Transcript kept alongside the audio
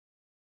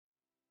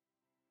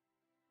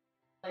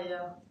అయ్యా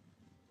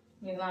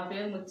నా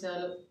పేరు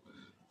ముత్యాలు.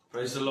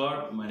 Praise the Lord.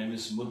 My name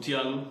is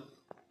Muthyalu.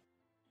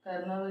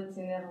 Corona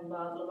వచ్చింది,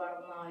 బాధలు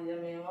పడుతున్నాం అయ్యా.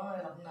 మేము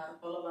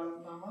నరకలు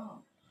పడుతున్నాము.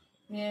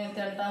 మేము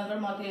తింటాను కూడా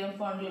మాకు ఏం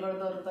పండ్లు కూడా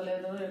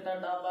దొరకలేదు. ఇట్లా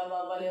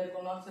డబ్బాలు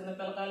ఏరుకున్నాం, చిన్న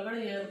పిల్లకాయలు కూడా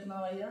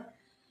ఏరుకున్నాం అయ్యా.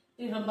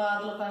 ఇక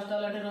బాధలు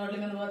కష్టాలు అంటే రోడ్ల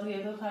మీద పోతే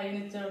ఏదో కాయని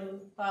ఇచ్చాడు,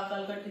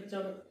 పాకాలు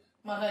కట్టించాడు,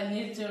 మాకు అన్ని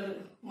ఇచ్చాడు.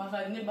 మాకు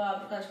అన్ని బాధ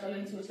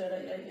కష్టాలను చూశాడు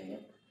అయ్యా.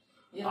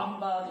 అయ్యా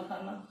బాధలు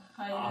కన్నా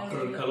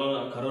After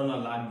Corona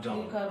lockdown,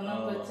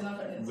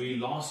 we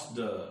lost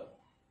the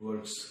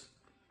works.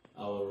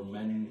 Our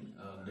men,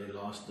 they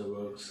lost the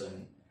works, and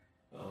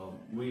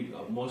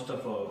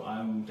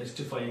I'm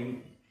testifying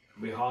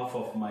behalf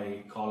of my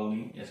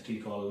colony, ST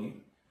colony.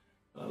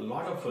 A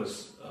lot of us,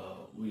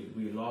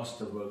 we lost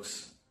the works,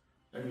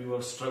 and we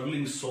were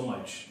struggling so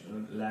much.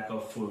 Lack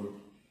of food,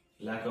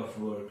 lack of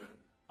work.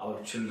 Our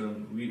children,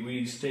 we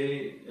stay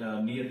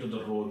near to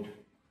the road.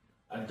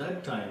 At that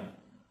time,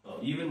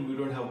 even we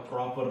don't have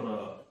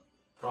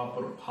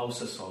proper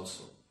houses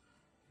also.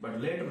 But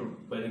later,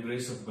 by the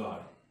grace of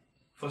God,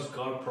 first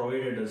God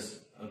provided us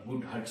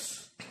good huts.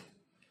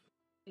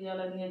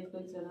 ఇవన్నీ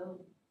ఎత్తుకొచ్చాడు,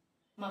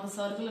 మాకు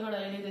సరుకులు కూడా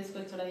అన్ని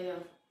తీసుకొచ్చాడు అయ్యా.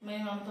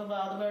 మేము అంత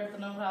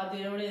బాధపడుతున్నాం, ఆ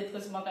దేవుడు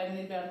ఎత్తుకొచ్చి మాకు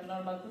అన్ని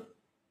పెడుతున్నాడు మాకు.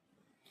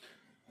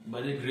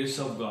 By the grace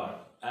of God,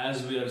 as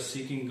we are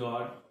seeking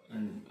God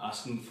and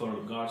asking for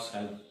God's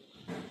help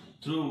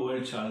through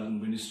World Child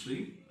Ministry,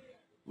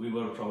 we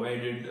were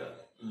provided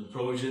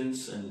provisions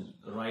and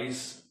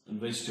rice and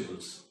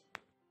vegetables.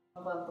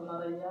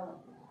 పడుతున్నారయ్యా,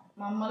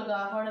 మమ్మల్ని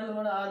కాపాడాలి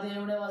కూడా ఆ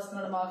దేవుడే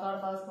వస్తున్నాడు, మా కాడ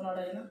వస్తున్నాడు.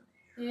 ఆయన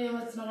ఏం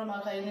వచ్చినా కూడా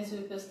మాకు ఆయనే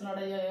చూపిస్తున్నాడు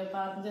అయ్యా. ఏ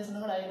ప్రార్థన చేసినా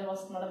కూడా ఆయనే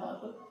వస్తున్నాడు.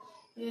 మాకు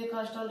ఏ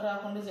కష్టాలు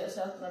రాకుండా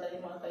చేసేస్తున్నాడు అయ్యా.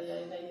 మాకు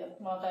అయ్యా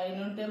మాకు ఆయన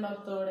ఉంటే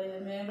మాకు తోడయ్యా.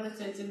 మేము కూడా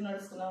చర్చికి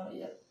నడుస్తున్నాం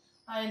అయ్యా.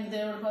 ఆయన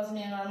దేవుడి కోసం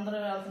మేము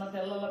అందరం వెళ్తున్నాం,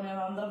 పిల్లలు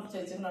మేము అందరం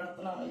చర్చికి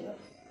నడుస్తున్నాం అయ్యా.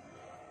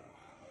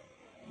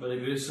 By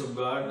the grace of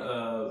God,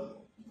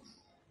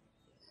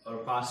 our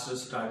pastor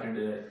started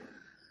a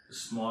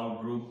small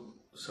group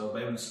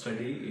survival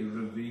study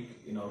every week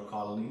in our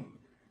colony,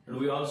 and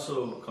we also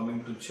coming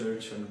to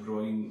church and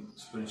growing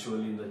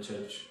spiritually in the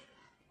church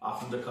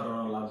after the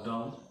Corona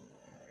lockdown,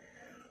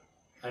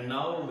 and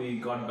now we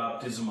got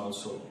baptism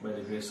also by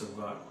the grace of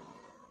God.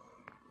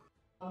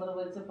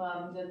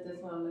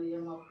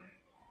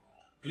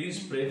 Please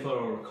pray for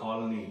our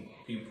colony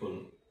people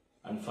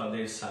and for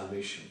their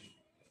salvation.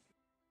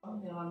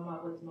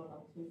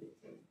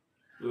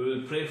 We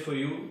will pray for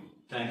you.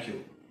 Thank you.